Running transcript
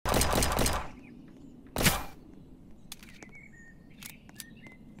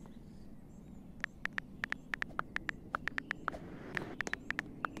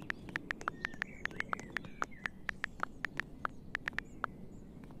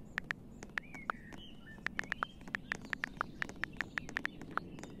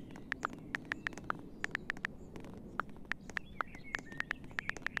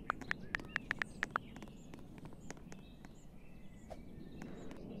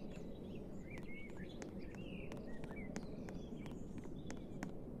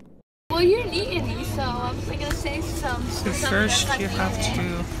haven't eaten any, so I was gonna say some. So first you have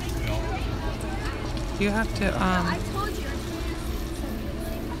to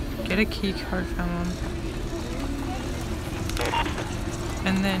get a key card from him,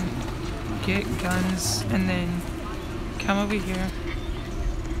 and then get guns, and then come over here.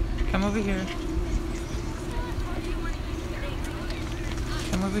 Come over here.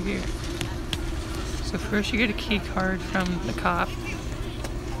 Come over here. So first you get a key card from the cop,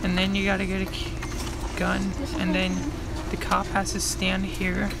 and then you gotta get a gun, and then the cop has to stand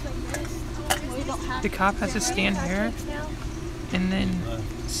here. The cop has to stand here, and then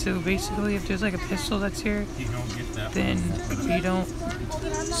so basically if there's like a pistol that's here, then you don't.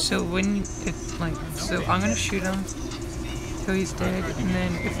 So when so I'm gonna shoot him till he's dead, and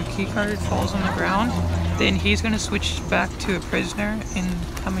then if the key card falls on the ground, then he's gonna switch back to a prisoner and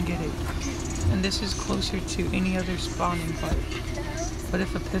come and get it. And this is closer to any other spawning part. But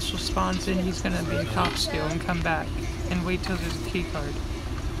if a pistol spawns in, he's gonna be a cop still and come back and wait till there's a key card.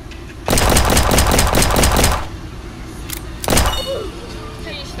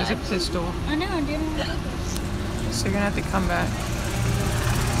 There's a pistol. I know, I didn't. So you're gonna have to come back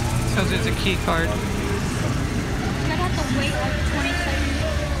till there's a key card. I have to wait like 20 seconds.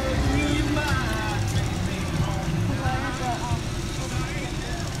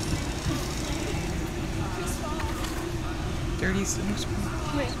 36.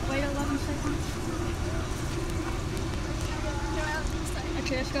 Wait 11 seconds.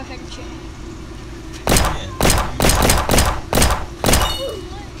 Okay, let's go ahead and check.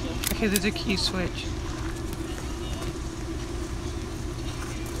 Okay, there's a key switch.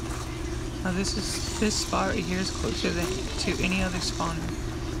 Now this spot right here is closer to any other spawner.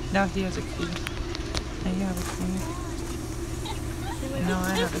 Now he has a key. Now you have a key. Now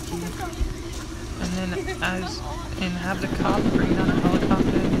I have a key. And then have the cop bring down a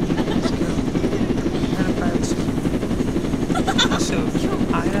helicopter, and then you can just go. And a private suit. So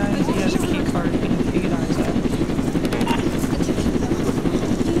I die, he has a key card, and if he dies, I have a key.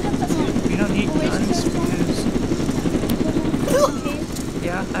 We don't need guns because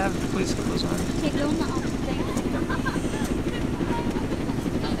yeah, I have police clothes on.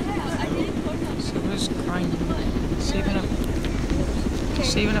 So we're just grinding, saving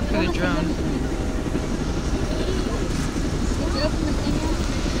up for the drone.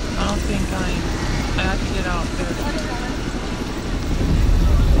 I don't think I have to get out there.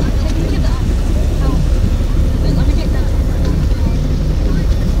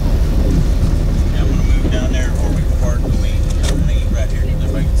 Yeah, I'm gonna move down there or we can park the weed. I'm gonna eat right here so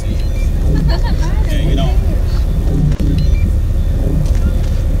everybody can see you. Doesn't matter. Yeah, you know.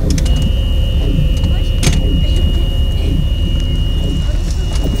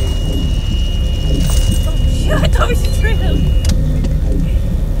 I thought we should trade him.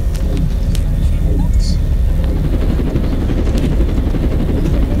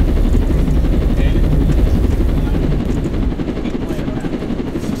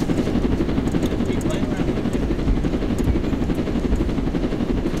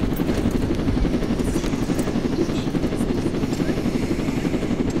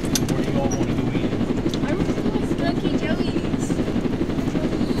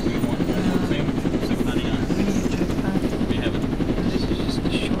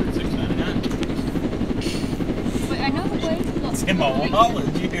 In my wallet,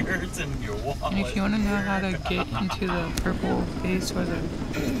 yours and your wallet. And if you want to know how to get into the purple base or the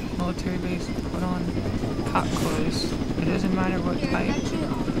military base, put on cop clothes. It doesn't matter what type,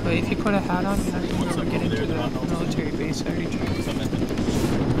 but if you put a hat on, you have to be able to get into the military